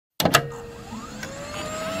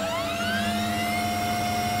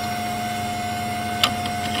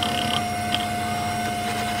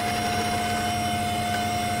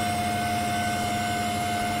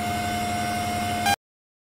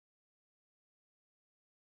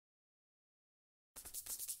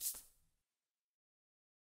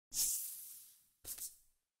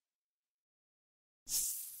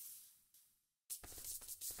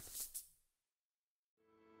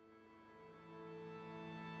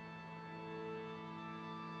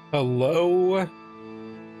Hello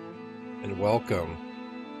and welcome.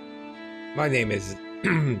 My name is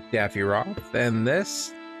Daffy Roth, and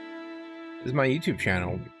this is my YouTube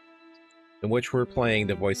channel in which we're playing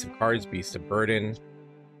the Voice of Cards Beast of Burden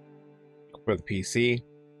for the PC.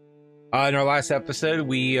 In our last episode,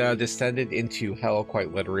 we descended into hell,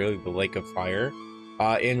 quite literally, the Lake of Fire,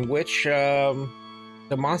 in which the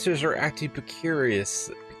monsters are acting I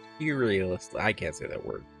can't say that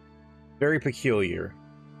word. Very peculiar.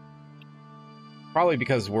 Probably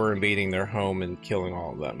because we're invading their home and killing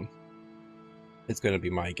all of them. It's going to be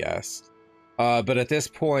my guess. But at this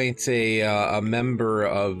point, a member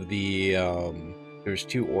of the... there's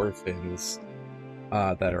two orphans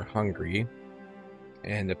that are hungry.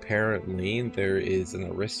 And apparently there is an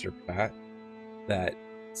aristocrat that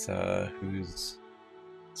whose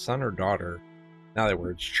son or daughter, in other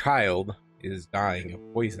words, child, is dying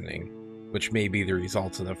of poisoning, which may be the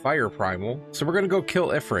result of the Fire Primal. So we're going to go kill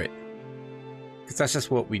Ifrit. Because that's just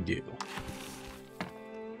what we do.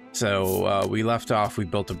 So we left off, we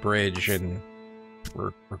built a bridge, and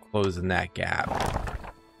we're closing that gap.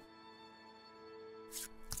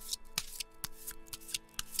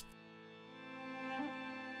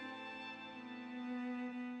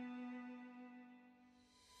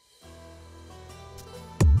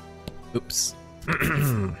 Oops.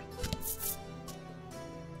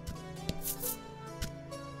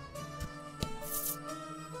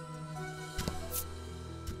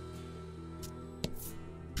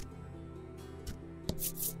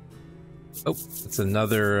 Oh, it's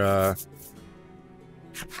another,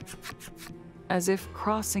 As if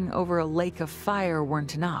crossing over a lake of fire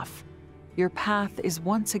weren't enough, your path is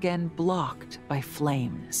once again blocked by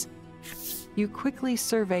flames. You quickly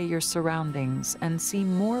survey your surroundings and see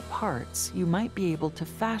more parts you might be able to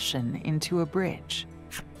fashion into a bridge.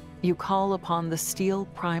 You call upon the steel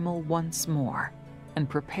primal once more and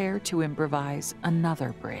prepare to improvise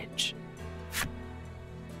another bridge.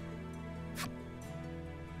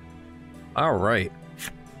 all right.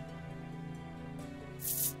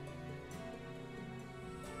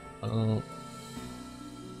 Oh.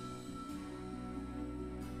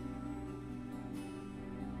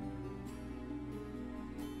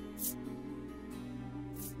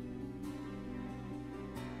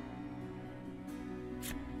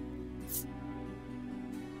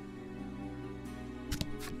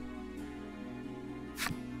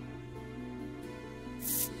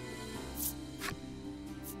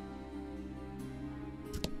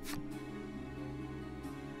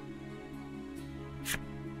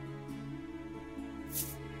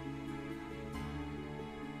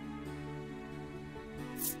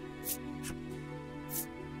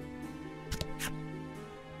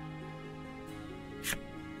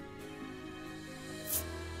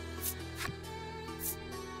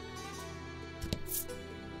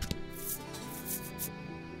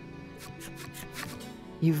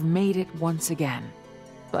 You've made it once again,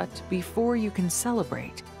 but before you can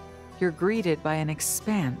celebrate, you're greeted by an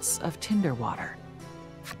expanse of Tinder Water.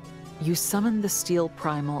 You summon the steel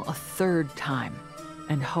primal a third time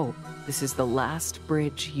and hope this is the last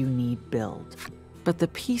bridge you need build. But the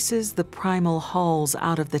pieces the primal hauls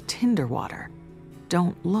out of the Tinder Water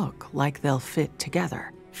don't look like they'll fit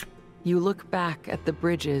together. You look back at the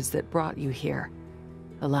bridges that brought you here.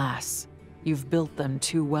 Alas, you've built them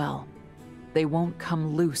too well. They won't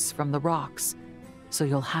come loose from the rocks, so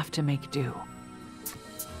you'll have to make do.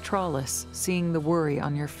 Tralis, seeing the worry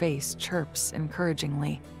on your face, chirps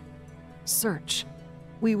encouragingly. Search.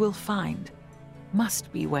 We will find.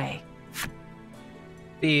 Must be way.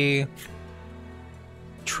 The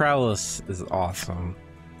Tralis is awesome.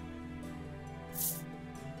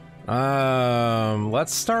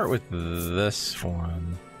 Let's start with this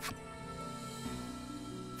one.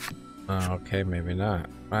 Okay, maybe not.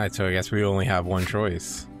 Alright, so I guess we only have one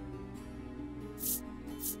choice.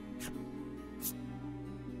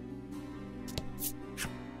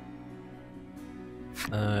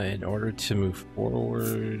 In order to move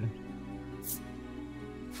forward,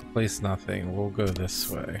 place nothing. We'll go this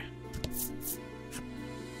way.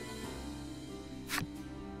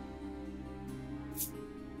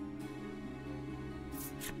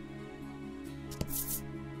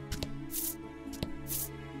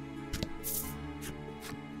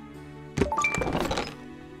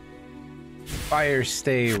 Fire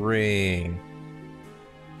stay ring.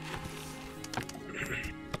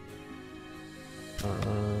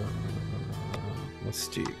 Let's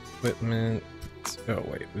do equipment. Oh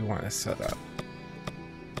wait, we want to set up.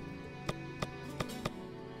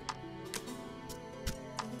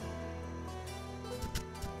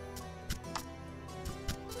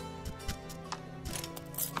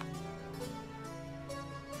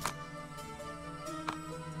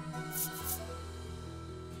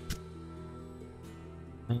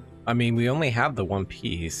 I mean, we only have the one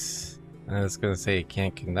piece. And I was gonna say it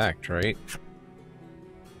can't connect, right?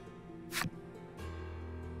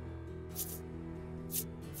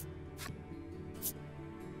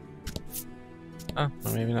 Oh,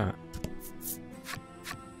 well, maybe not.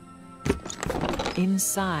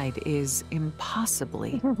 Inside is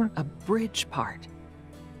impossibly a bridge part.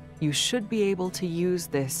 You should be able to use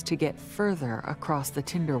this to get further across the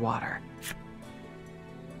Tinder Water.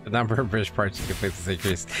 The number of bridge parts you can place is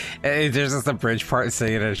increased. There's just a bridge part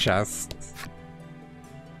sitting in a chest.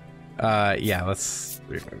 Yeah, let's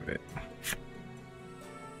remove it.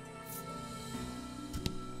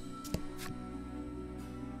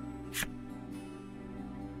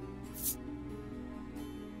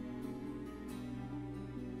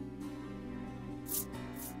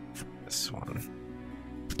 This one.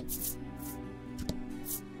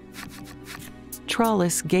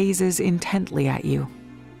 Tralis gazes intently at you.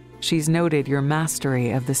 She's noted your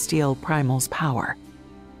mastery of the Steel Primal's power.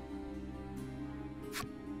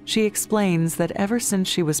 She explains that ever since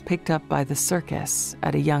she was picked up by the circus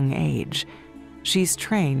at a young age, she's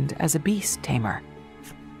trained as a beast tamer.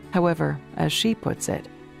 However, as she puts it,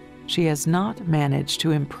 she has not managed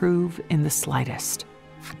to improve in the slightest.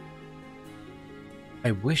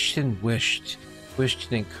 I wished and wished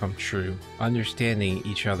didn't come true, understanding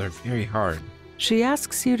each other very hard. She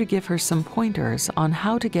asks you to give her some pointers on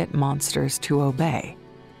how to get monsters to obey.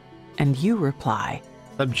 And you reply,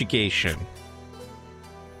 Subjugation.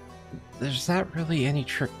 There's not really any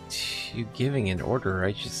trick to giving an order,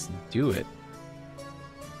 I just do it.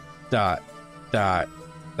 Dot, dot,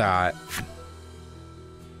 dot.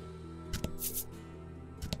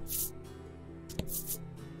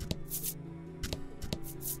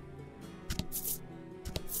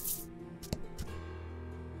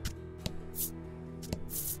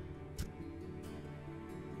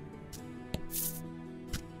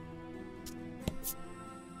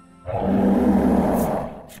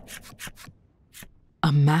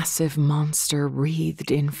 A massive monster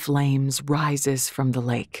wreathed in flames rises from the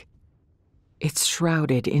lake. It's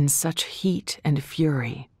shrouded in such heat and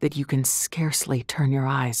fury that you can scarcely turn your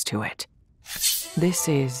eyes to it. This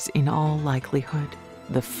is, in all likelihood,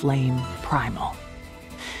 the Flame Primal.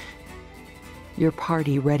 Your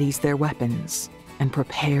party readies their weapons and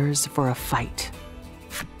prepares for a fight.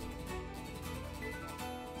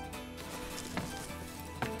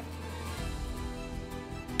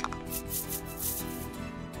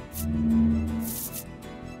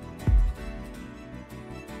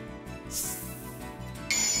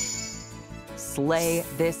 Slay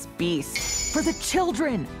this beast for the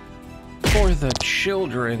children! For the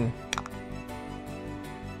children.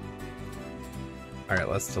 Alright,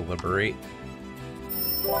 let's deliberate.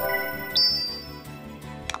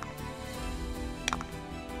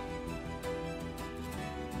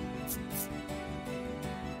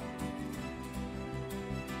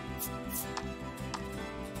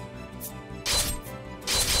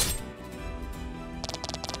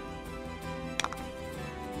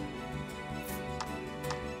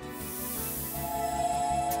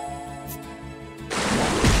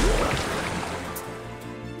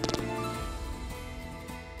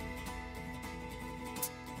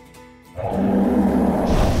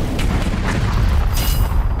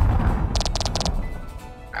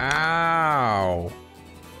 Ow.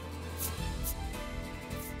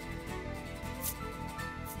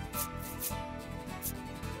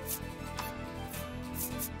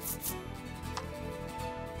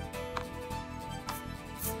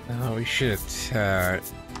 Oh, we should attack.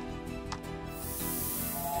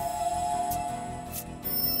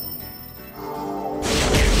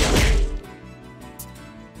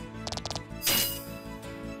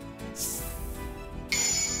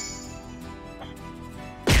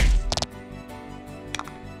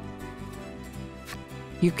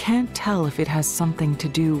 You can't tell if it has something to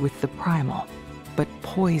do with the primal, but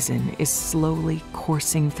poison is slowly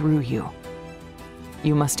coursing through you.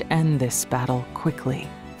 You must end this battle quickly.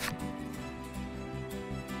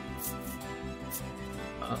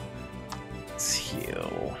 Let's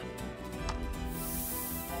heal.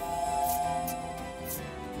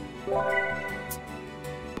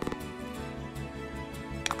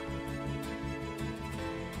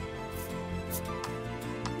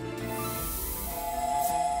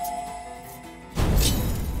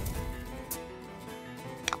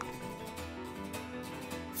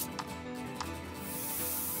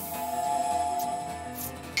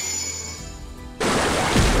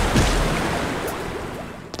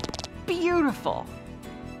 Beautiful.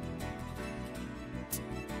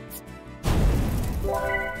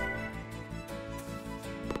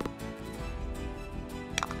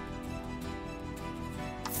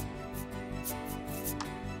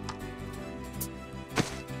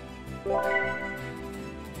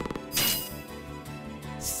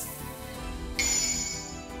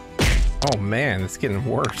 Oh man, it's getting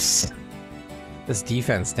worse. This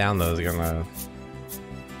defense down though is gonna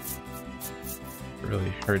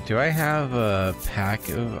really hurt. Do I have a pack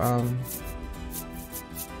of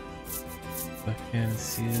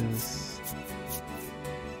fantasies?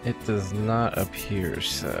 It does not appear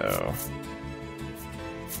so.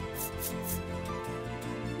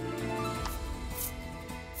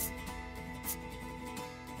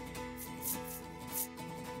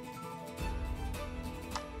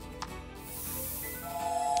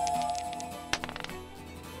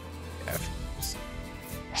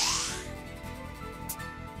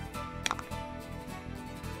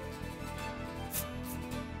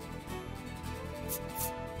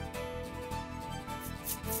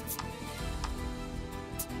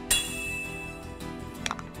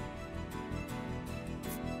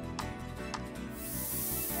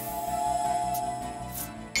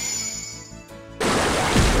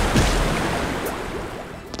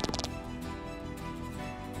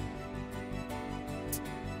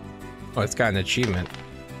 Oh, it's got an achievement.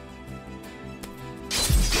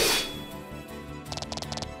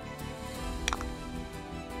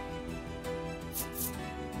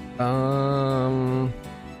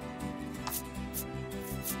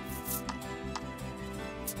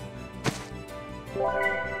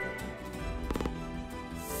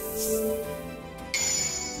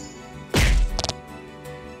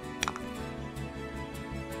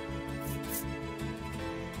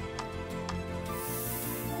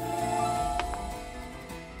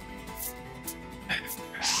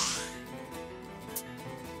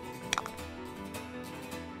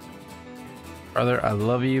 Brother, I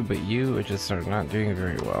love you, but you just are not doing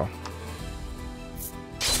very well.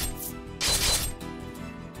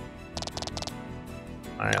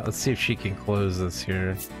 Alright, let's see if she can close this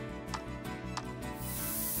here.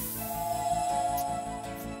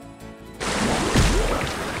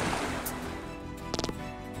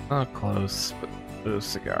 Not close, but no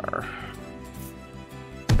cigar.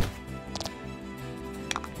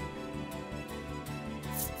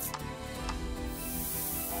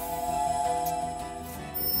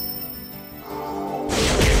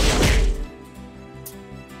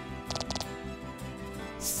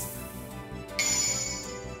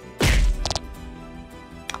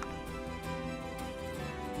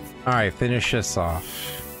 Alright, finish this off.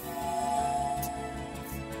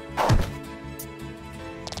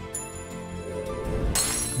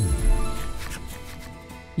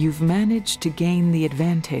 You've managed to gain the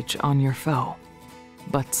advantage on your foe,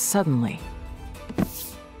 but suddenly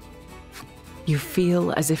you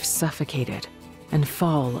feel as if suffocated and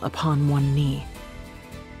fall upon one knee.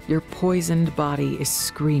 Your poisoned body is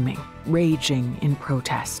screaming, raging in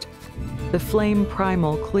protest. The flame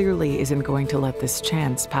primal clearly isn't going to let this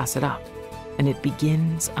chance pass it up, and it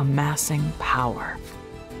begins amassing power.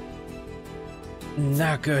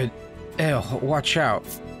 Not good. Ew, watch out.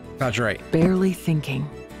 Dodge right. Barely thinking,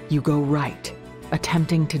 you go right,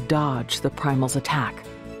 attempting to dodge the primal's attack.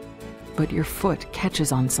 But your foot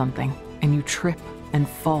catches on something, and you trip and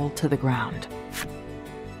fall to the ground.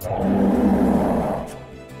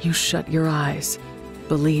 You shut your eyes,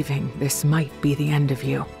 believing this might be the end of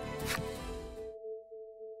you.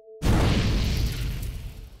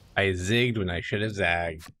 I zigged when I should have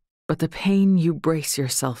zagged. But the pain you brace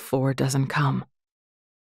yourself for doesn't come.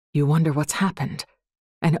 You wonder what's happened,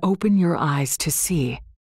 and open your eyes to see.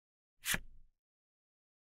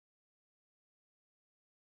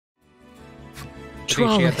 She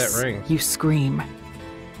had that Tralis, ring. you scream.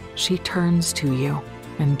 She turns to you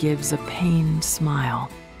and gives a pained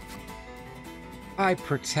smile. I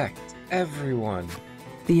protect everyone.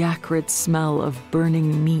 The acrid smell of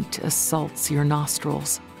burning meat assaults your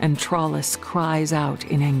nostrils, and Tralis cries out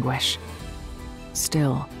in anguish.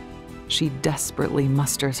 Still, she desperately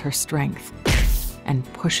musters her strength and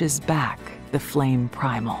pushes back the flame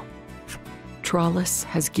primal. Tralis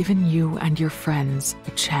has given you and your friends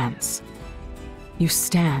a chance. You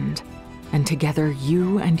stand, and together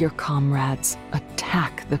you and your comrades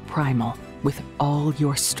attack the primal with all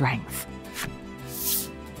your strength.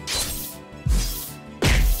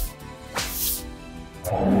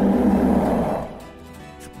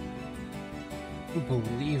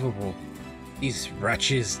 Unbelievable. These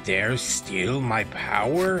wretches dare steal my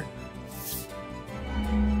power?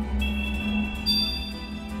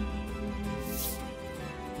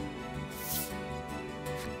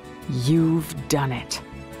 You've done it.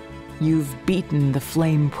 You've beaten the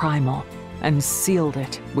flame primal and sealed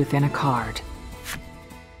it within a card.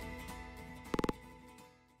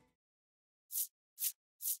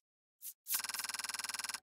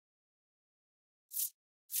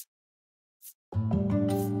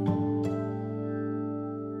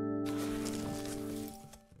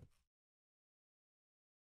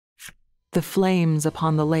 The flames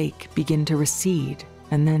upon the lake begin to recede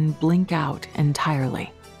and then blink out entirely.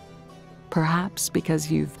 Perhaps because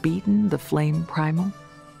you've beaten the flame primal?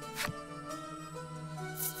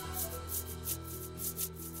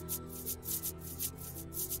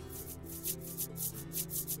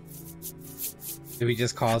 Did we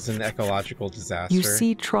just cause an ecological disaster? You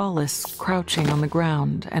see Tralis crouching on the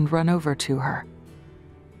ground and run over to her.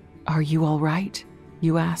 "Are you all right?"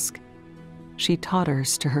 you ask. She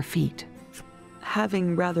totters to her feet.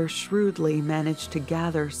 Having rather shrewdly managed to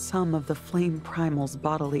gather some of the flame primal's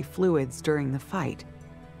bodily fluids during the fight,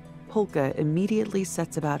 Pulche immediately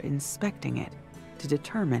sets about inspecting it to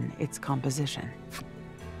determine its composition.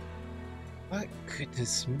 What could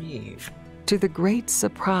this mean? To the great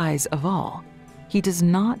surprise of all, he does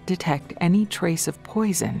not detect any trace of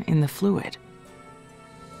poison in the fluid.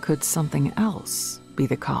 Could something else be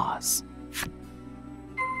the cause?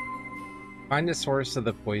 Find the source of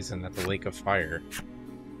the poison at the Lake of Fire.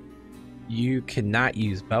 You cannot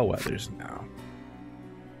use bellwethers now.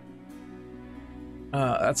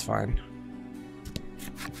 That's fine.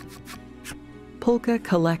 Pulche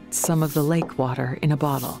collects some of the lake water in a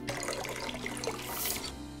bottle.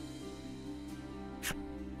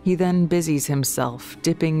 He then busies himself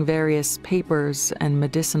dipping various papers and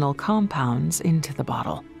medicinal compounds into the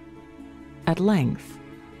bottle. At length,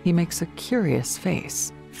 he makes a curious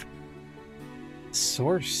face.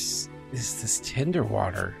 Source is this Tinder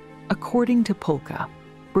Water. According to Pulche,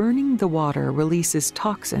 burning the water releases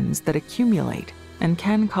toxins that accumulate and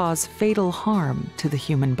can cause fatal harm to the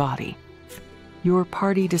human body. Your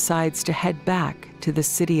party decides to head back to the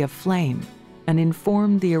City of Flame and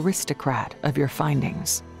inform the aristocrat of your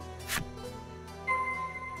findings.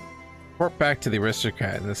 Report back to the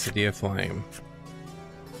aristocrat in the City of Flame.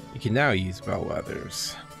 You can now use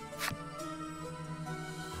bellwethers.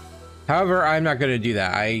 However, I'm not going to do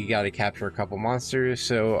that. I got to capture a couple monsters,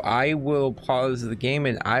 so I will pause the game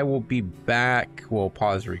and I will be back. We'll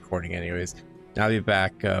pause the recording anyways. I'll be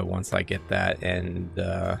back once I get that, and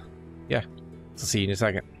yeah, I'll see you in a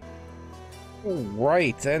second.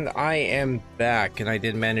 Right, and I am back, and I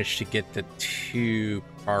did manage to get the 2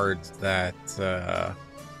 cards that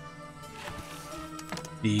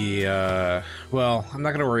well, I'm not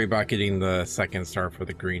going to worry about getting the 2nd star for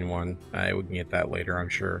the green one. We can get that later, I'm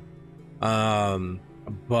sure.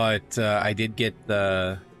 But I did get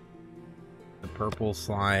the purple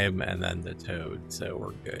slime and then the toad, so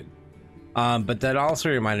we're good. But that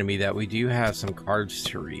also reminded me that we do have some cards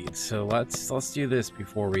to read, so let's do this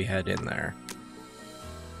before we head in there.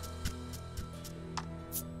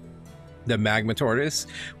 The magma tortoise.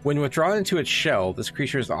 When withdrawn into its shell, this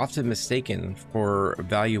creature is often mistaken for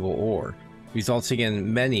valuable ore, resulting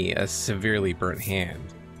in many a severely burnt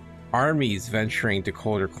hand. Armies venturing to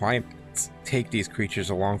colder climates take these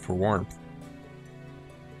creatures along for warmth.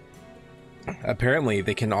 Apparently,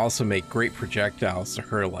 they can also make great projectiles to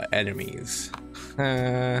hurl at enemies.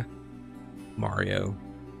 Mario.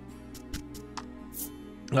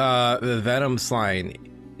 The venom slime.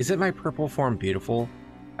 Isn't my purple form beautiful?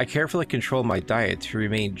 I carefully controlled my diet to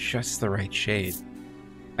remain just the right shade.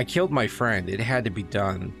 I killed my friend. It had to be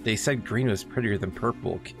done. They said green was prettier than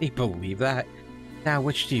purple. Can you believe that? Now,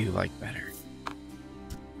 which do you like better?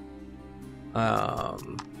 I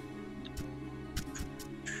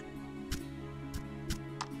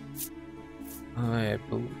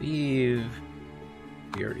believe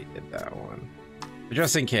we already did that one. But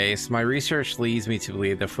just in case, my research leads me to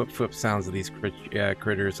believe the flip sounds of these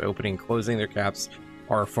critters opening and closing their caps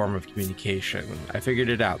are a form of communication. I figured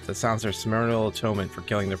it out. The sounds are ceremonial atonement for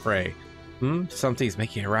killing the prey. Something's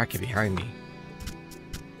making a racket behind me.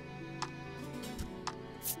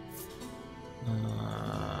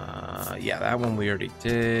 Yeah, that one we already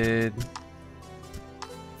did.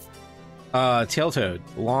 Tailtoad.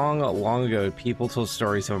 Long ago, people told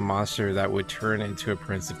stories of a monster that would turn into a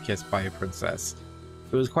prince if kissed by a princess.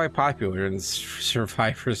 It was quite popular and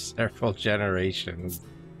survived for several generations.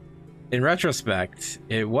 In retrospect,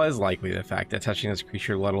 it was likely the fact that touching this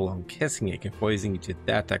creature, let alone kissing it, can poison you to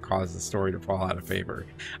death that caused the story to fall out of favor.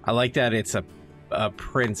 I like that it's a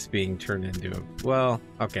prince being turned into a... Well,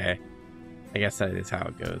 okay. I guess that is how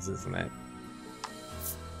it goes, isn't it?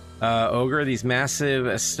 Ogre, these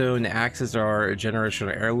massive stone axes are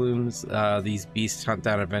generational heirlooms. These beasts hunt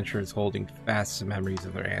down adventurers holding fast to memories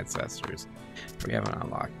of their ancestors. We haven't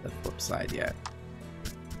unlocked the flip side yet.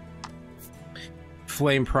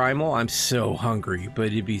 Flame Primal, I'm so hungry, but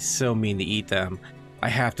it'd be so mean to eat them. I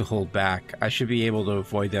have to hold back. I should be able to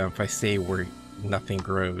avoid them if I stay where nothing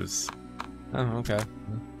grows. Oh, okay.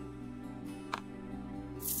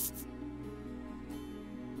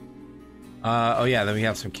 Oh yeah, then we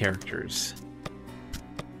have some characters.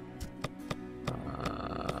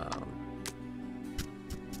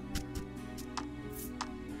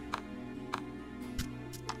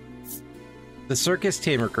 The circus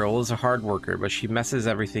tamer girl is a hard worker, but she messes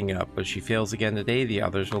everything up. When she fails again today, the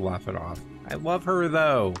others will laugh it off. I love her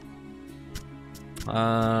though.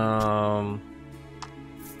 Yeah,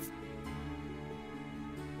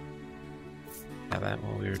 that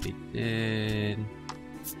one we already did.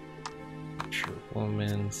 Sure,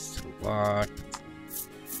 woman, still locked.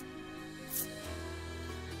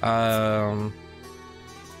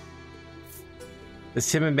 This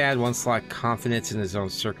timid man once lacked confidence in his own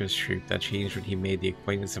circus troupe. That changed when he made the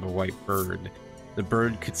acquaintance of a white bird. The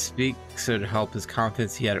bird could speak, so to help his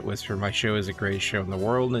confidence, he had it whisper, "My show is the greatest show in the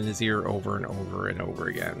world," in his ear over and over and over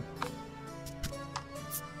again.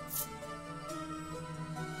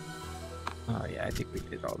 Oh yeah, I think we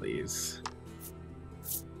did all these.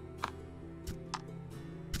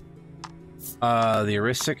 The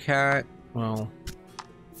aristocrat, well...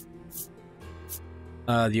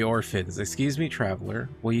 the orphans. Excuse me, traveler.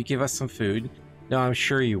 Will you give us some food? No, I'm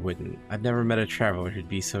sure you wouldn't. I've never met a traveler who'd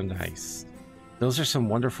be so nice. Those are some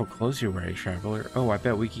wonderful clothes you're wearing, traveler. Oh, I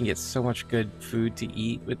bet we can get so much good food to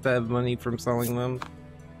eat with the money from selling them.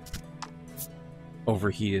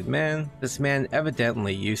 Overheated man. This man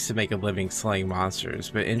evidently used to make a living slaying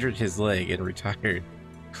monsters, but injured his leg and retired.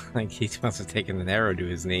 Like he must have taken an arrow to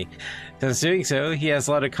his knee. Since doing so, he has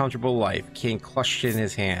led a comfortable life, cane clutched in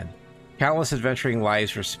his hand. Countless adventuring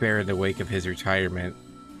lives were spared in the wake of his retirement,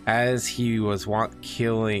 as he was wont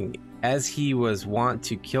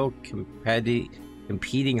to kill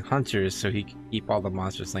competing hunters so he could keep all the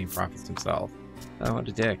monster slaying profits himself. Oh, what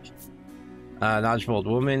a dick. Knowledgeable old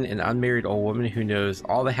woman, an unmarried old woman who knows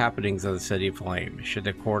all the happenings of the City of Flame. Should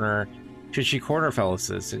she corner fellow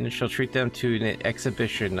citizens, she'll treat them to an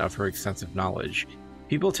exhibition of her extensive knowledge.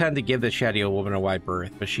 People tend to give the chatty old woman a wide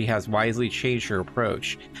berth, but she has wisely changed her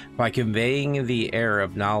approach. By conveying the air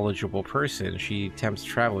of knowledgeable person, she tempts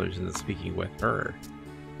travelers into speaking with her.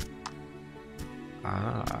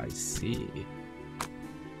 Ah, I see.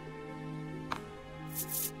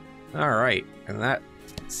 Alright, and that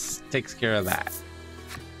takes care of that.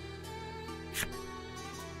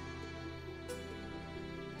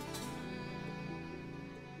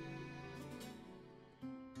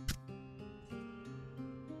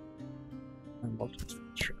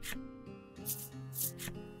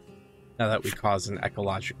 Now that we caused an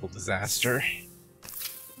ecological disaster.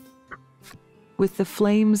 With the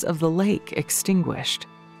flames of the lake extinguished,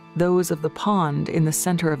 those of the pond in the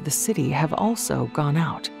center of the city have also gone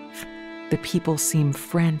out. The people seem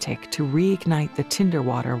frantic to reignite the Tinder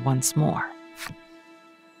Water once more.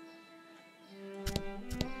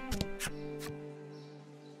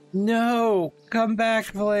 No! Come back,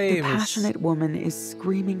 flames! The passionate woman is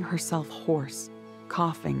screaming herself hoarse,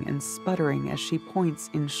 coughing and sputtering as she points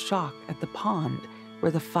in shock at the pond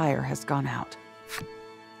where the fire has gone out.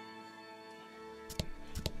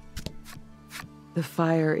 The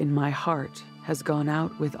fire in my heart has gone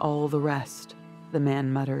out with all the rest, the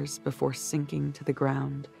man mutters before sinking to the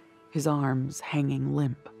ground, his arms hanging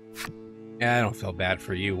limp. Yeah, I don't feel bad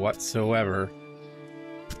for you whatsoever.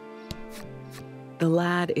 The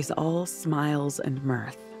lad is all smiles and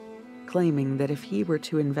mirth, claiming that if he were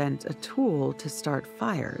to invent a tool to start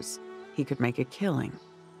fires, he could make a killing.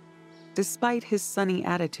 Despite his sunny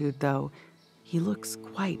attitude, though, he looks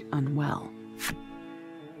quite unwell.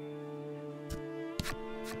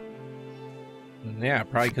 Yeah,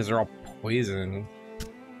 probably because they're all poison.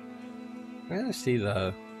 I gotta see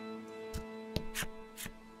the...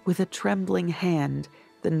 With a trembling hand,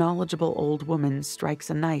 the knowledgeable old woman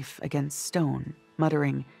strikes a knife against stone,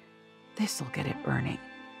 muttering, "This'll get it burning.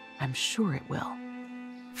 I'm sure it will."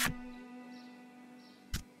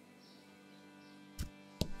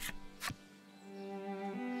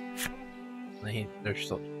 They're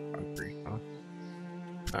still hungry, huh?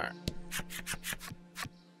 Alright.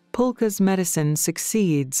 Pulche's medicine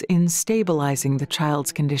succeeds in stabilizing the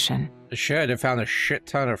child's condition. I should have found a shit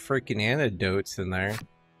ton of freaking antidotes in there.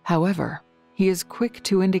 However, he is quick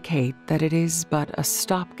to indicate that it is but a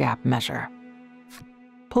stopgap measure.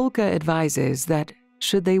 Pulche advises that,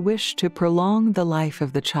 should they wish to prolong the life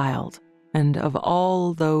of the child and of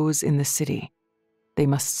all those in the city, they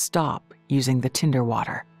must stop using the Tinder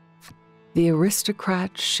Water. The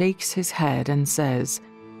aristocrat shakes his head and says,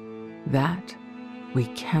 "That we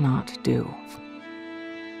cannot do."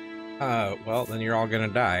 Well, then you're all gonna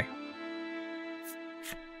die.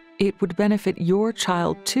 It would benefit your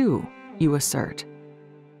child too, you assert.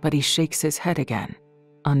 But he shakes his head again,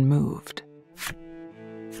 unmoved.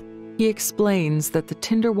 He explains that the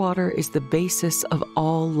Tinder Water is the basis of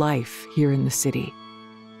all life here in the city.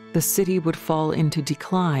 The city would fall into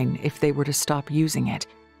decline if they were to stop using it,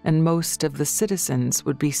 and most of the citizens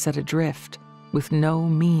would be set adrift with no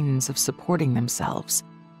means of supporting themselves.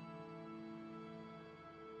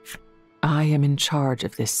 I am in charge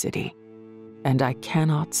of this city, and I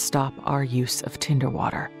cannot stop our use of Tinder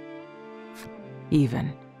Water,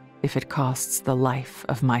 even if it costs the life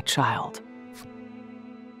of my child.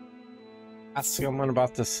 Ask someone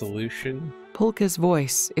about the solution. Pulche's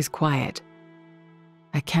voice is quiet.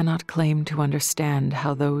 I cannot claim to understand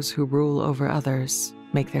how those who rule over others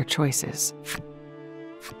make their choices.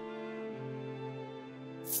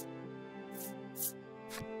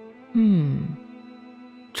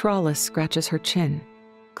 Tralis scratches her chin,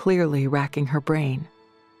 clearly racking her brain.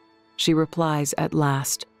 She replies at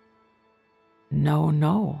last,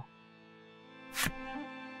 No.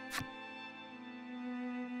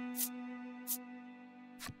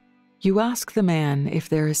 You ask the man if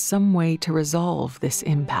there is some way to resolve this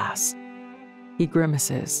impasse. He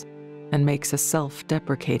grimaces and makes a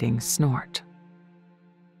self-deprecating snort.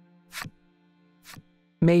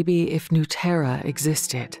 Maybe if Nuterra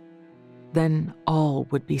existed, then all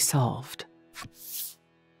would be solved.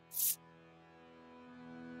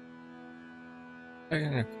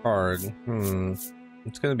 A card.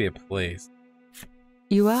 It's gonna be a place.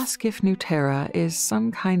 You ask if Nuterra is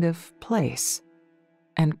some kind of place,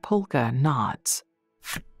 and Pulche nods.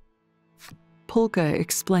 Pulche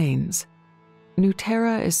explains,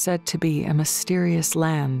 Nuterra is said to be a mysterious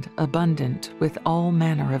land abundant with all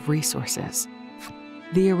manner of resources.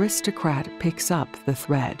 The aristocrat picks up the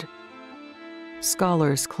thread.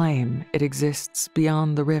 Scholars claim it exists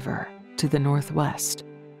beyond the river to the northwest,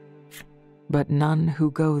 but none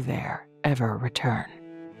who go there ever return.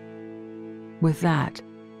 With that,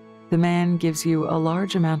 the man gives you a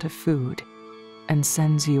large amount of food and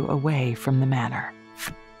sends you away from the manor.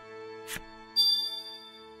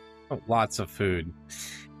 Oh, lots of food.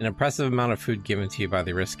 An impressive amount of food given to you by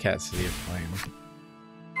the aristocrat City of Flame.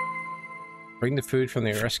 Bring the food from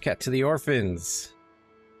the aristocrat to the orphans.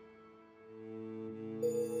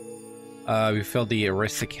 We filled the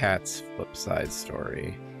aristocrat's flip side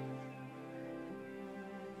story.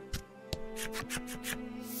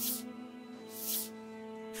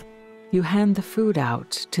 You hand the food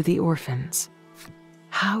out to the orphans.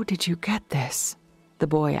 How did you get this? The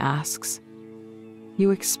boy asks.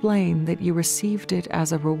 You explain that you received it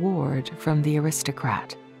as a reward from the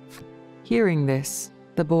aristocrat. Hearing this,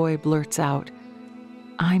 the boy blurts out,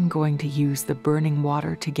 I'm going to use the burning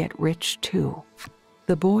water to get rich too.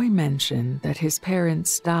 The boy mentioned that his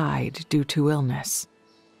parents died due to illness.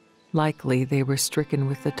 Likely they were stricken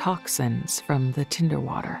with the toxins from the Tinder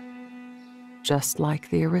Water, just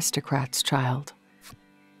like the aristocrat's child.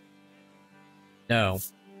 No.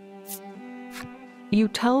 You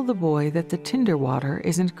tell the boy that the Tinder Water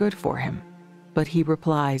isn't good for him, but he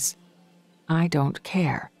replies, I don't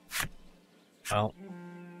care. Well,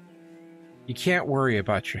 you can't worry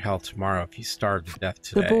about your health tomorrow if you starve to death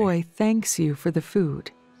today. The boy thanks you for the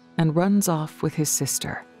food and runs off with his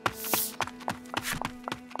sister.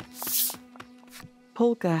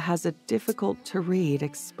 Pulche has a difficult-to-read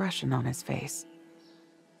expression on his face.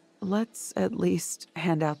 Let's at least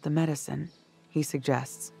hand out the medicine, he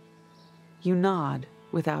suggests. You nod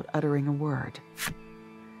without uttering a word.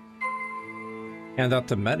 Hand out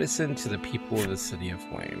the medicine to the people of the City of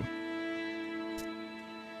Flame.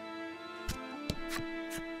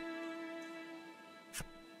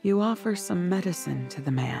 You offer some medicine to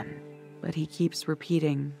the man, but he keeps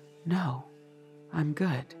repeating, No, I'm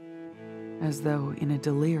good, as though in a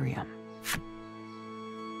delirium.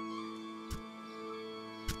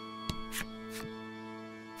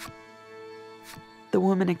 The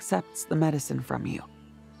woman accepts the medicine from you.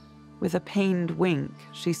 With a pained wink,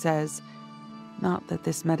 she says, Not that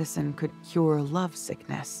this medicine could cure love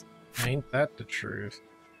sickness. Ain't that the truth?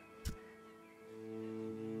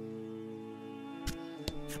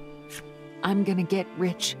 I'm gonna get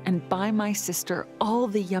rich and buy my sister all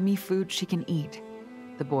the yummy food she can eat,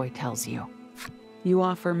 the boy tells you. You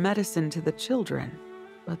offer medicine to the children,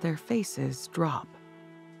 but their faces drop.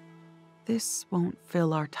 This won't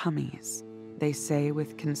fill our tummies, they say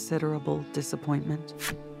with considerable disappointment.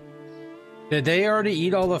 Did they already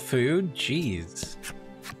eat all the food? Jeez.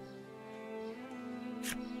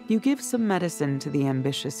 You give some medicine to the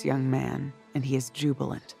ambitious young man, and he is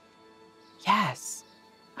jubilant. Yes,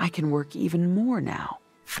 I can work even more now.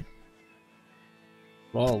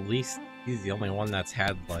 Well, at least he's the only one that's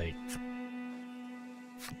had, like...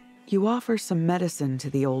 You offer some medicine to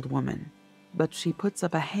the old woman, but she puts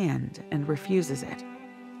up a hand and refuses it.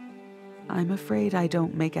 I'm afraid I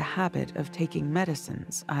don't make a habit of taking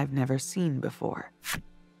medicines I've never seen before.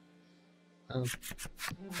 Oh,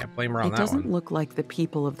 can't blame her on It that doesn't one. look like the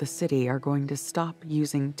people of the city are going to stop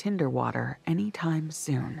using Tinder Water anytime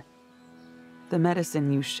soon. The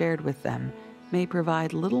medicine you shared with them may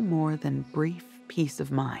provide little more than brief peace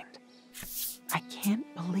of mind. I can't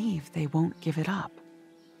believe they won't give it up.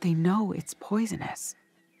 They know it's poisonous,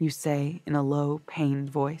 you say in a low, pained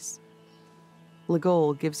voice.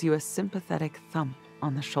 Legol gives you a sympathetic thump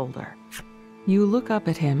on the shoulder. You look up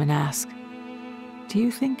at him and ask, "Do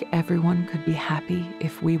you think everyone could be happy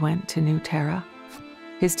if we went to New Terra?"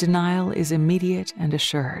 His denial is immediate and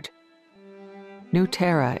assured. New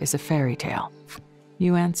Terra is a fairy tale.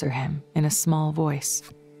 You answer him in a small voice.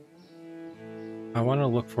 I want to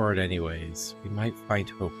look for it anyways. We might find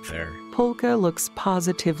hope there. Pulche looks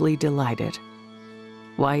positively delighted.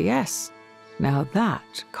 Why, yes. Now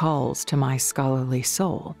that calls to my scholarly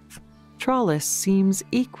soul. Tralis seems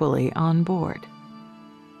equally on board.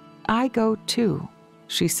 I go too,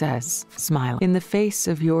 she says, smiling. In the face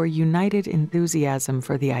of your united enthusiasm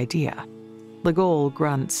for the idea, Legol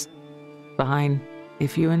grunts. Fine,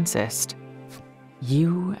 if you insist.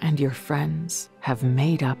 You and your friends have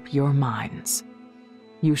made up your minds.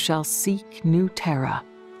 You shall seek New Terra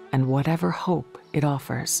and whatever hope it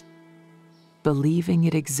offers, believing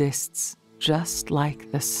it exists just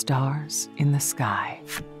like the stars in the sky.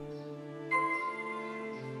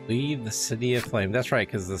 Leave the city of flame. That's right,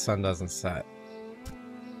 because the sun doesn't set.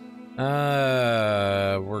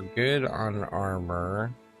 We're good on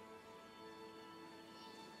armor.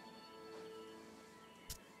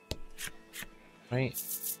 Right.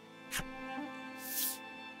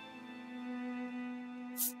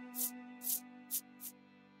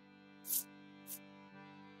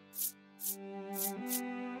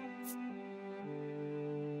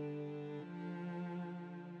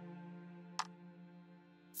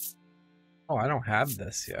 Oh, I don't have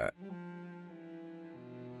this yet.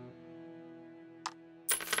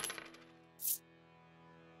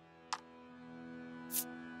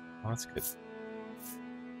 Oh, that's good.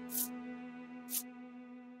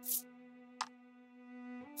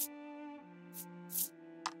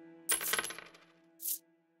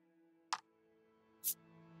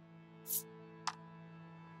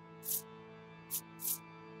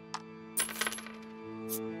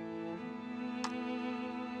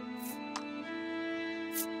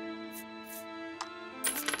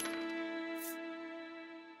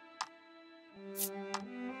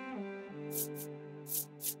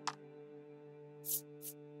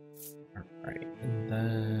 Alright, and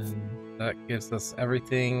then that gives us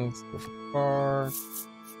everything so far.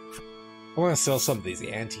 I want to sell some of these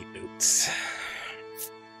anti-boots.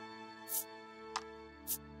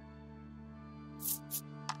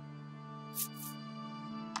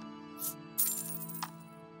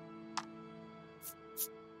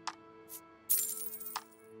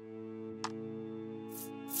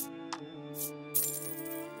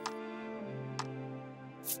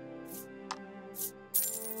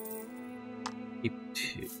 Keep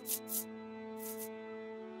two.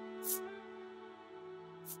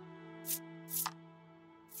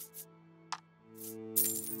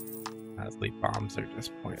 Honestly, bombs are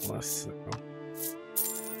just pointless, so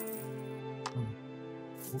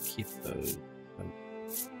we'll keep those.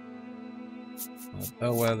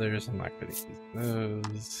 Bellwethers, I'm not going to use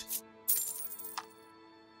those.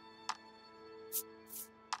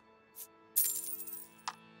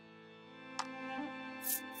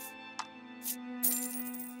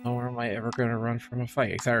 Nor am I ever going to run from a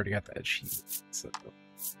fight, because I already got that achievement, so...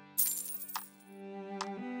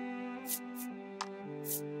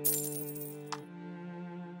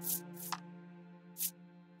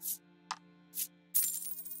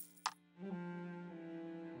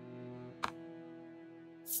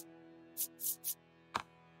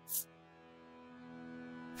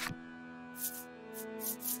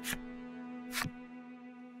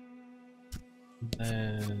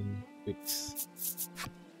 And oops.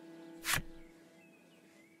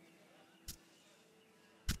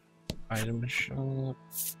 Item shop.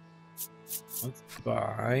 Let's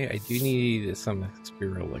buy. I do need some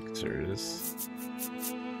Experial elixirs.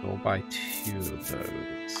 We'll buy 2 of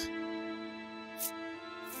those.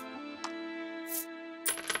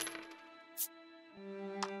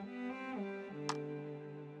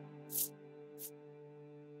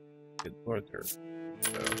 Good lord, there.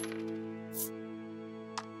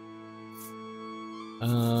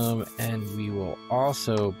 And we will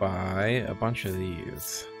also buy a bunch of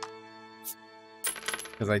these.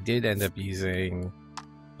 Because I did end up using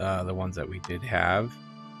the ones that we did have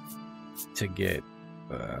to get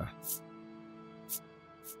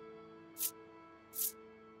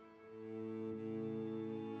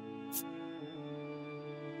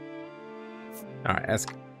Alright, let's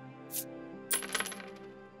go.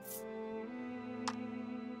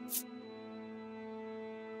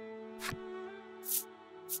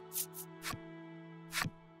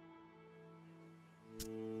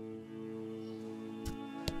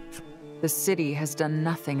 The city has done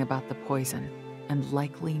nothing about the poison, and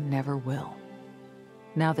likely never will.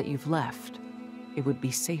 Now that you've left, it would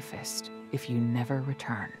be safest if you never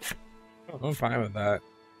returned. Oh, I'm fine with that.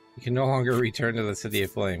 You can no longer return to the City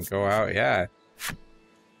of Flame. Go out, yeah.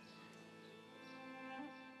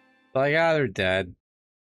 Like, ah, they're dead.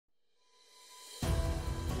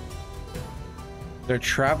 Their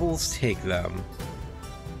travels take them.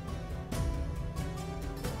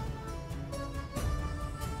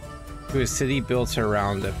 To a city built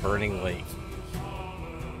around a burning lake.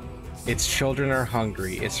 Its children are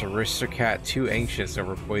hungry. Its aristocrat too anxious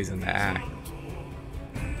over poison to act.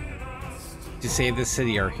 To save the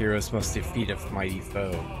city, our heroes must defeat a mighty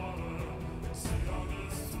foe.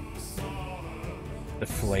 The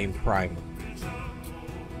Flame Primal.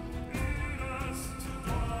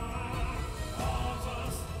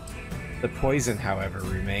 The poison, however,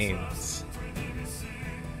 remains.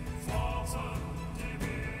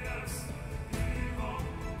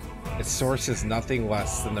 Its source is nothing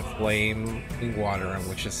less than the flaming water on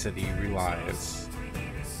which the city relies.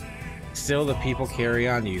 Still, the people carry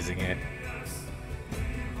on using it,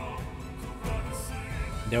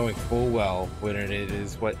 knowing full well when it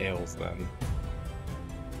is what ails them.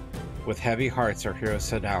 With heavy hearts, our heroes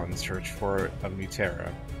set out in search for a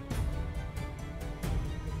Mutera.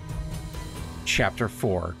 Chapter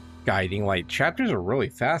 4, Guiding Light. Chapters are really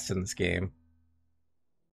fast in this game.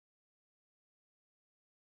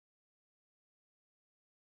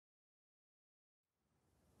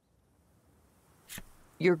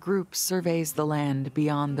 Your group surveys the land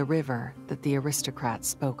beyond the river that the aristocrat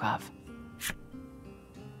spoke of.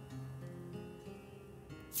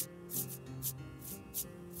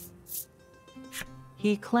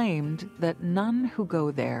 He claimed that none who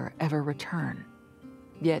go there ever return,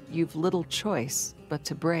 yet you've little choice but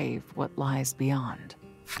to brave what lies beyond.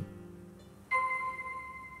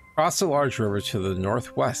 Cross a large river to the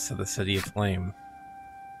northwest of the City of Flame.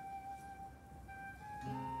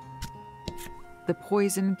 The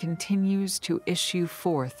poison continues to issue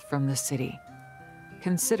forth from the city.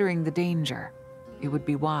 Considering the danger, it would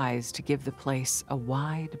be wise to give the place a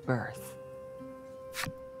wide berth.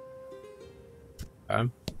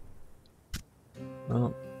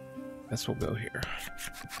 Well, guess we'll go here.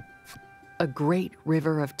 A great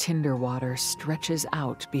river of Tinder Water stretches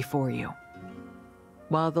out before you.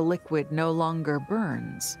 While the liquid no longer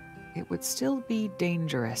burns, it would still be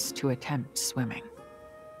dangerous to attempt swimming.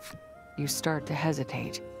 You start to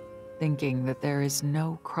hesitate, thinking that there is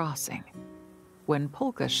no crossing, when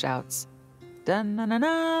Pulche shouts,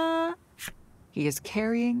 "Da-na-na-na!" He is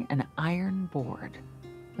carrying an iron board,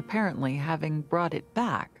 apparently having brought it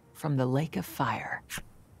back from the Lake of Fire.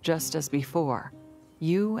 Just as before,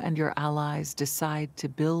 you and your allies decide to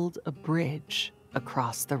build a bridge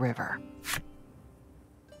across the river.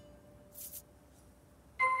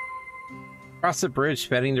 Cross the bridge,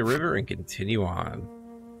 spanning the river, and continue on.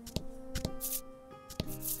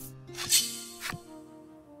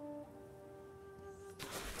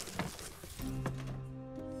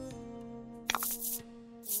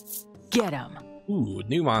 Get him! Ooh,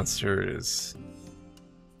 new monsters.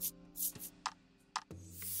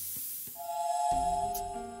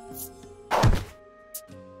 Oh,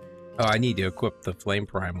 I need to equip the Flame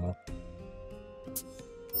Primal.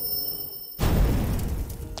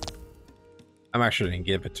 I'm actually gonna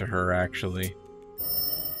give it to her, actually.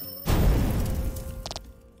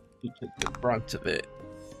 You take the brunt of it.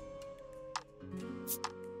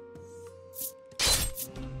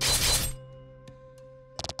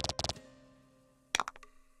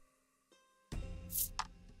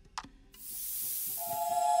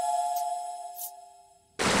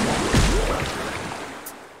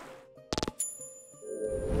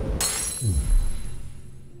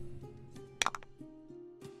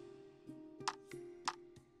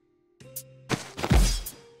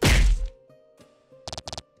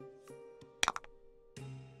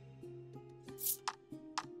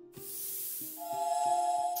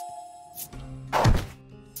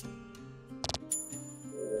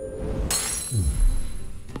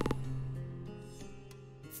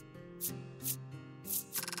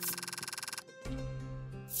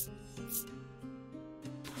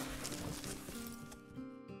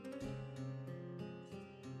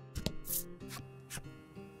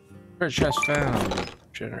 Chest found.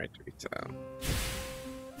 Generate 3 time.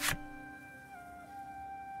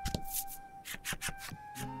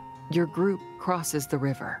 Your group crosses the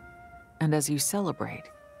river, and as you celebrate,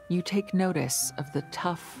 you take notice of the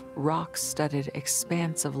tough, rock-studded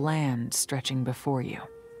expanse of land stretching before you.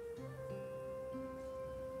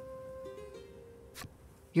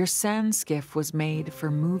 Your sand skiff was made for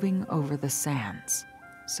moving over the sands,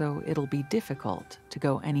 so it'll be difficult to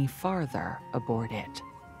go any farther aboard it.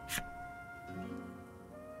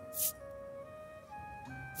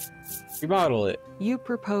 Remodel it. You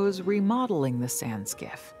propose remodeling the sand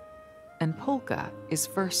skiff, and Pulche is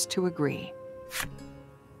first to agree.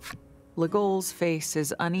 Legol's face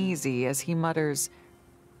is uneasy as he mutters,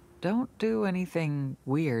 "Don't do anything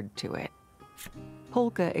weird to it."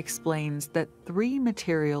 Pulche explains that 3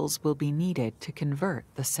 materials will be needed to convert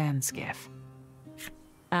the sand skiff.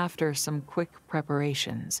 After some quick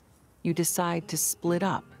preparations, you decide to split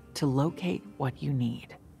up to locate what you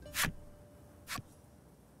need.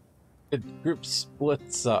 The group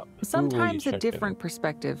splits up. Sometimes a different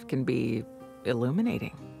perspective can be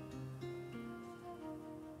illuminating.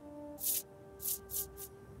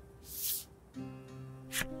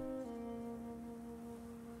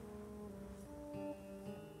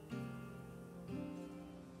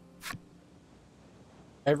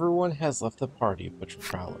 Everyone has left the party but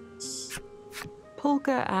Tralis.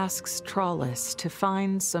 Pulche asks Tralis to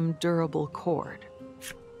find some durable cord.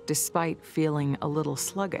 Despite feeling a little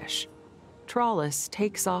sluggish, Tralis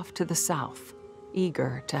takes off to the south,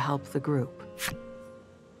 eager to help the group.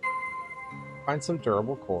 Find some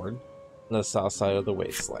durable cord on the south side of the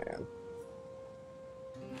wasteland.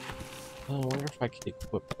 I wonder if I can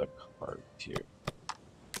equip the card too.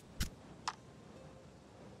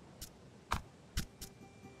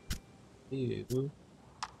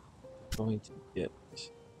 Going to get.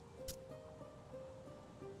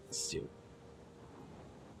 Let's do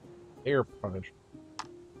air punch.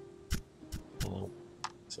 Oh,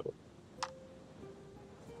 so.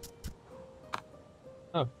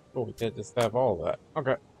 Oh, cool. We can't just have all that.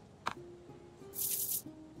 Okay.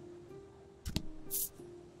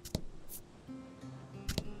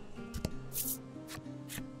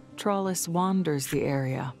 Tralis wanders the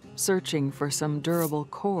area, searching for some durable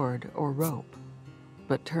cord or rope,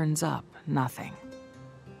 but turns up nothing.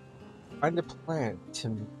 Find a plant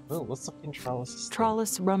to... Oh, let's look in Tralis'.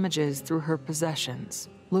 Tralis rummages through her possessions,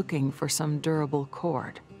 looking for some durable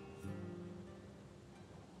cord.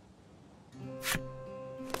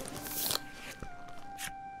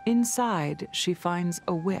 Inside, she finds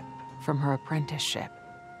a whip from her apprenticeship.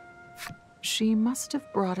 She must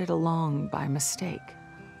have brought it along by mistake.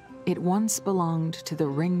 It once belonged to the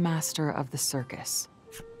ringmaster of the circus.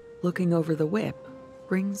 Looking over the whip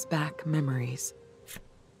brings back memories.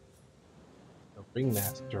 The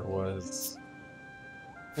ringmaster was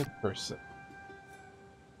a good person.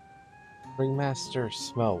 Ringmaster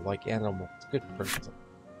smelled like animals. Good person.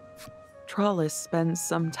 Tralis spends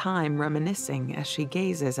some time reminiscing as she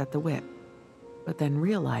gazes at the whip, but then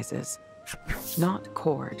realizes, "Not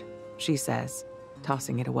cord," she says,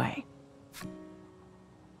 tossing it away.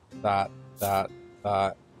 That.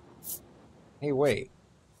 Hey, wait.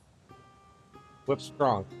 Whip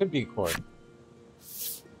strong. Could be cord.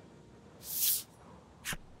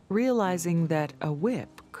 Realizing that a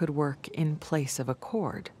whip could work in place of a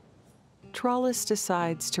cord, Tralis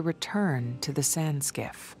decides to return to the sand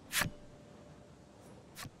skiff.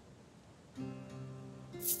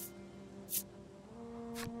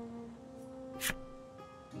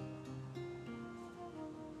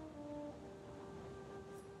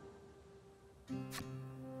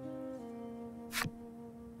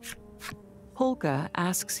 Pulche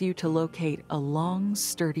asks you to locate a long,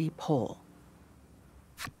 sturdy pole.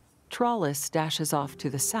 Tralis dashes off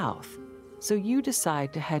to the south, so you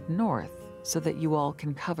decide to head north so that you all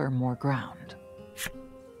can cover more ground.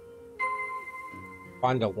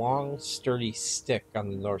 Find a long, sturdy stick on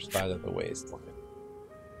the north side of the wasteland.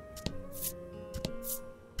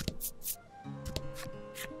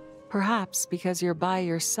 Perhaps because you're by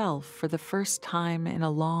yourself for the first time in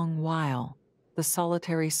a long while, the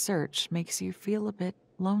solitary search makes you feel a bit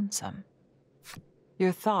lonesome.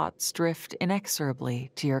 Your thoughts drift inexorably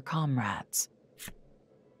to your comrades.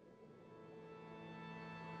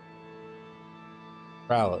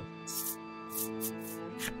 Tralis.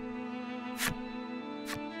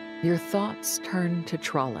 Your thoughts turn to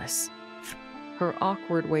Tralis. Her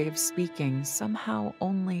awkward way of speaking somehow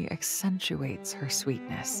only accentuates her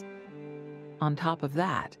sweetness. On top of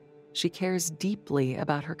that, she cares deeply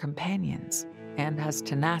about her companions and has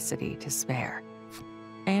tenacity to spare.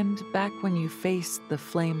 And back when you faced the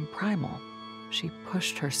Flame Primal, she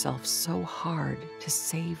pushed herself so hard to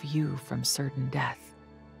save you from certain death.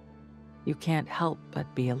 You can't help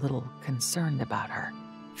but be a little concerned about her.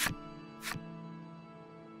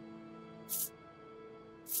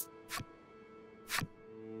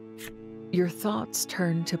 Your thoughts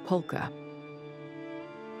turn to Pulche.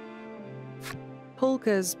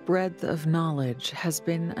 Pulche's breadth of knowledge has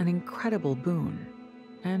been an incredible boon,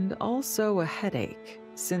 and also a headache,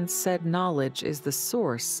 since said knowledge is the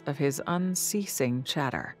source of his unceasing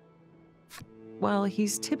chatter. While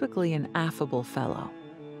he's typically an affable fellow,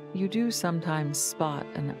 you do sometimes spot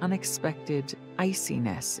an unexpected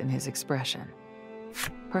iciness in his expression.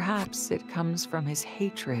 Perhaps it comes from his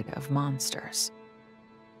hatred of monsters.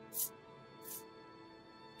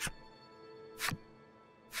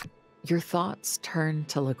 Your thoughts turn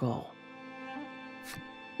to Legol.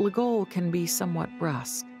 Legol can be somewhat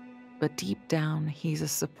brusque, but deep down he's a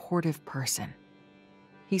supportive person.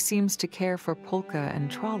 He seems to care for Pulche and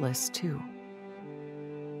Tralis too.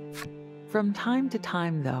 From time to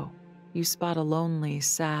time, though, you spot a lonely,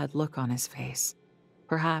 sad look on his face,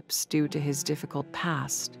 perhaps due to his difficult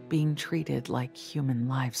past being treated like human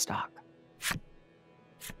livestock.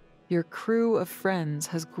 Your crew of friends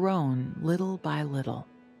has grown little by little,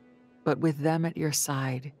 but with them at your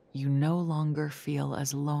side, you no longer feel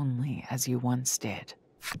as lonely as you once did.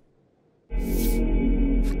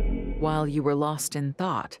 While you were lost in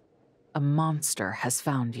thought, a monster has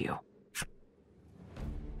found you.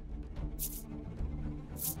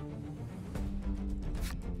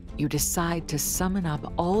 You decide to summon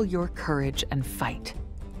up all your courage and fight.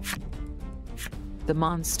 The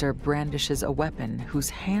monster brandishes a weapon whose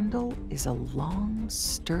handle is a long,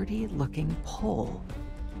 sturdy-looking pole,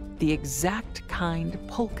 the exact kind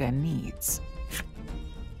Pulche needs.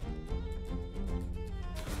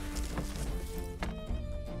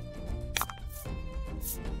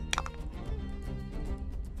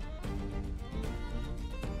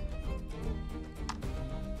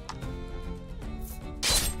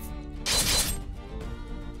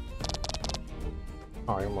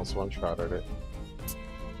 Oh, I almost one-shotted it.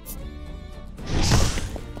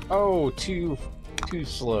 Oh, too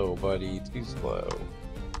slow, buddy. Too slow.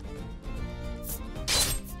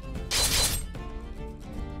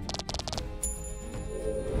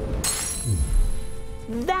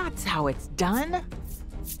 That's how it's done.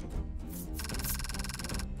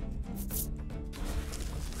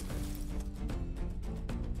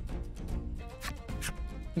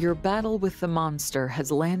 Your battle with the monster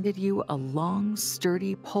has landed you a long,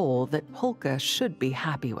 sturdy pole that Pulche should be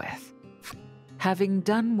happy with. Having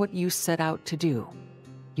done what you set out to do,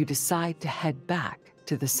 you decide to head back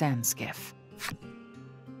to the sand skiff.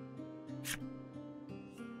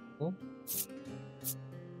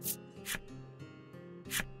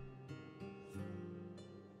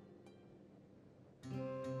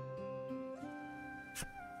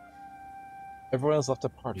 Everyone has left the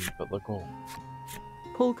party but Legol.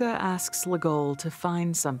 Pulche asks Legol to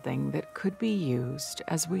find something that could be used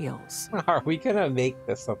as wheels. Are we gonna make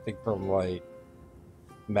this something from, like,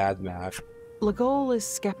 Mad Max? Legol is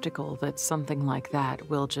skeptical that something like that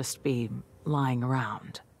will just be lying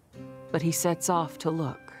around, but he sets off to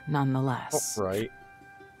look nonetheless. Oh, right.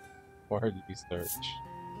 Where did you search?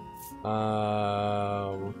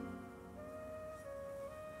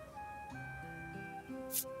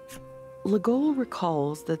 Legol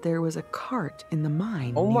recalls that there was a cart in the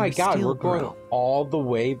mine. Oh my god, we're Steelborough. going all the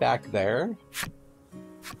way back there?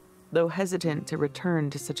 Though hesitant to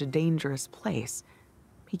return to such a dangerous place,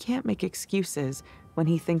 he can't make excuses when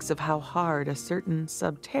he thinks of how hard a certain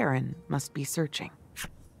sub-Terran must be searching.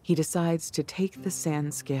 He decides to take the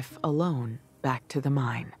sand skiff alone back to the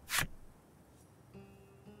mine.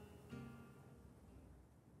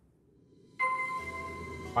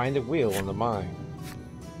 Find a wheel in the mine.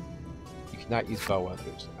 You cannot use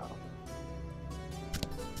bellwethers now.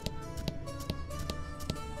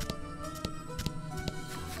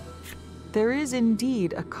 There is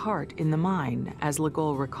indeed a cart in the mine, as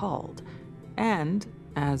Legol recalled, and,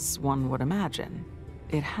 as one would imagine,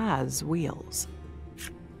 it has wheels.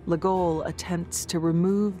 Legol attempts to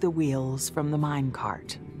remove the wheels from the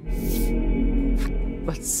minecart.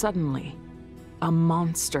 But suddenly, a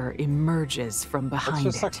monster emerges from behind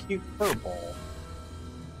That's it. just a cute furball.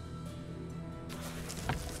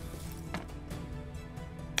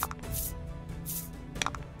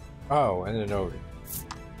 Oh, and an ogre.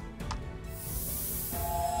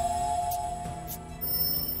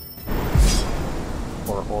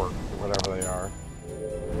 Or orc, or whatever they are.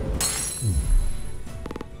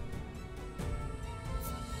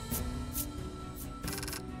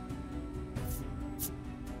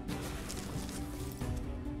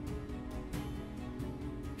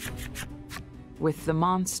 With the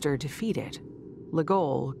monster defeated,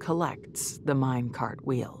 Legol collects the minecart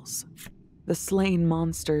wheels. The slain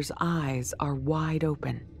monster's eyes are wide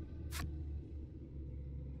open.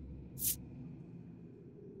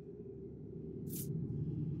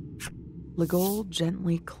 Legol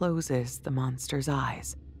gently closes the monster's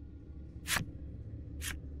eyes.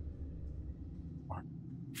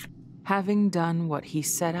 Having done what he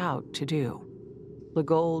set out to do,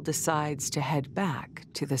 Legol decides to head back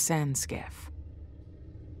to the sand skiff.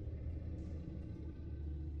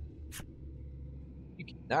 You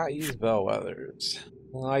cannot use bellwethers.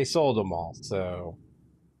 Well, I sold them all, so...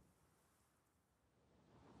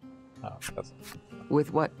 Oh, that's...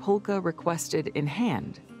 With what Pulche requested in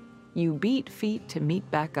hand, you beat feet to meet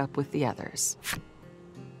back up with the others.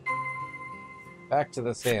 Back to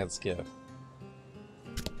the sand skiff.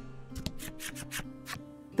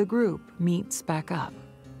 The group meets back up,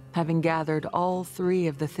 having gathered all 3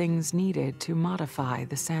 of the things needed to modify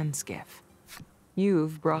the sand skiff.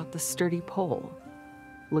 You've brought the sturdy pole.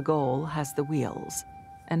 Legol has the wheels,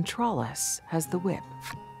 and Tralis has the whip.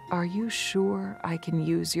 Are you sure I can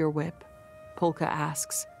use your whip? Pulche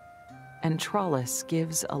asks, and Tralis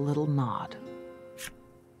gives a little nod.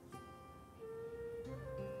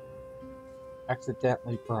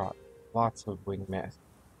 Accidentally brought lots of wingmats.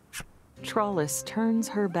 Tralis turns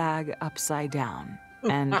her bag upside down,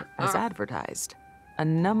 and, as advertised, a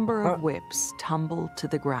number of whips tumble to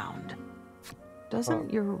the ground.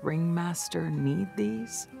 Doesn't your ringmaster need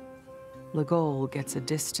these? Legol gets a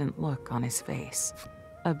distant look on his face,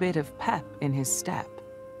 a bit of pep in his step.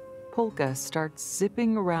 Pulche starts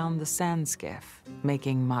zipping around the sand skiff,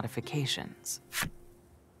 making modifications.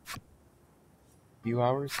 A few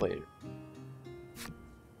hours later.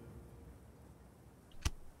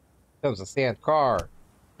 That was a sand car.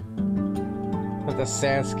 With the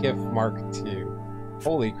sand skiff Mark II.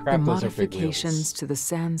 Holy crap, the those are big modifications wheels. to the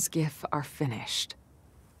sand skiff are finished.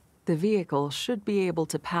 The vehicle should be able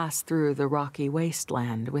to pass through the rocky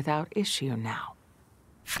wasteland without issue now.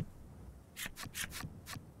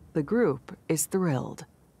 The group is thrilled,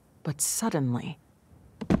 but suddenly,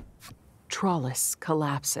 Tralis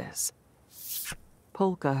collapses.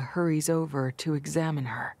 Pulche hurries over to examine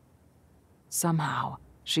her. Somehow,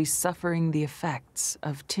 she's suffering the effects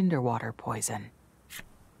of Tinder Water poison.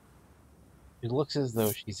 It looks as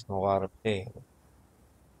though she's in a lot of pain.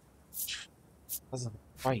 Doesn't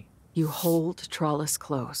fight. You hold Tralis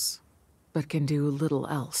close, but can do little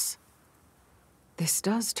else. This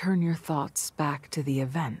does turn your thoughts back to the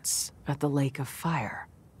events at the Lake of Fire.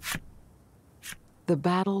 The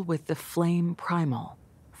battle with the Flame Primal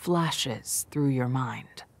flashes through your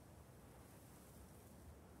mind.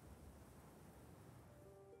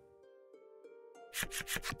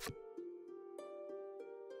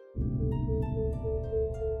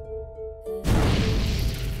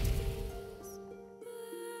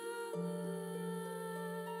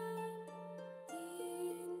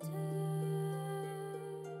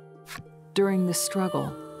 During the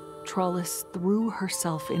struggle, Tralis threw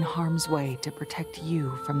herself in harm's way to protect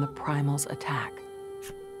you from the Primal's attack.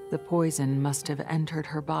 The poison must have entered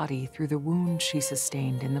her body through the wound she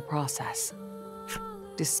sustained in the process.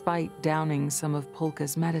 Despite downing some of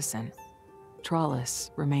Pulche's medicine,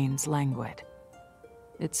 Tralis remains languid.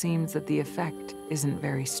 It seems that the effect isn't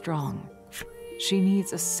very strong. She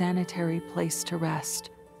needs a sanitary place to rest,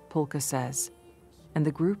 Pulche says, and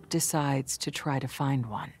the group decides to try to find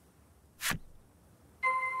one.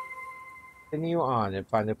 Continue on and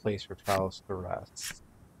find a place for Tralis to rest.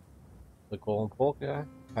 Legol and Pulche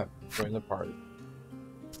have joined the party.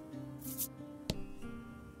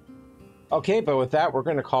 Okay, but with that, we're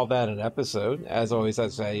going to call that an episode. As always,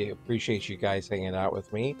 I appreciate you guys hanging out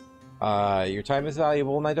with me. Your time is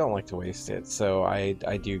valuable, and I don't like to waste it. So I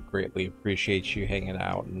do greatly appreciate you hanging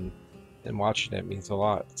out and watching. It means a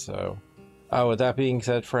lot. So with that being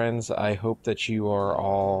said, friends, I hope that you are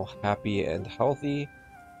all happy and healthy.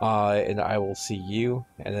 And I will see you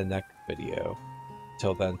in the next video.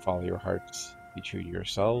 Till then, follow your hearts, be true to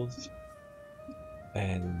yourselves,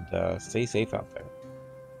 and stay safe out there.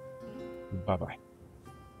 Bye-bye.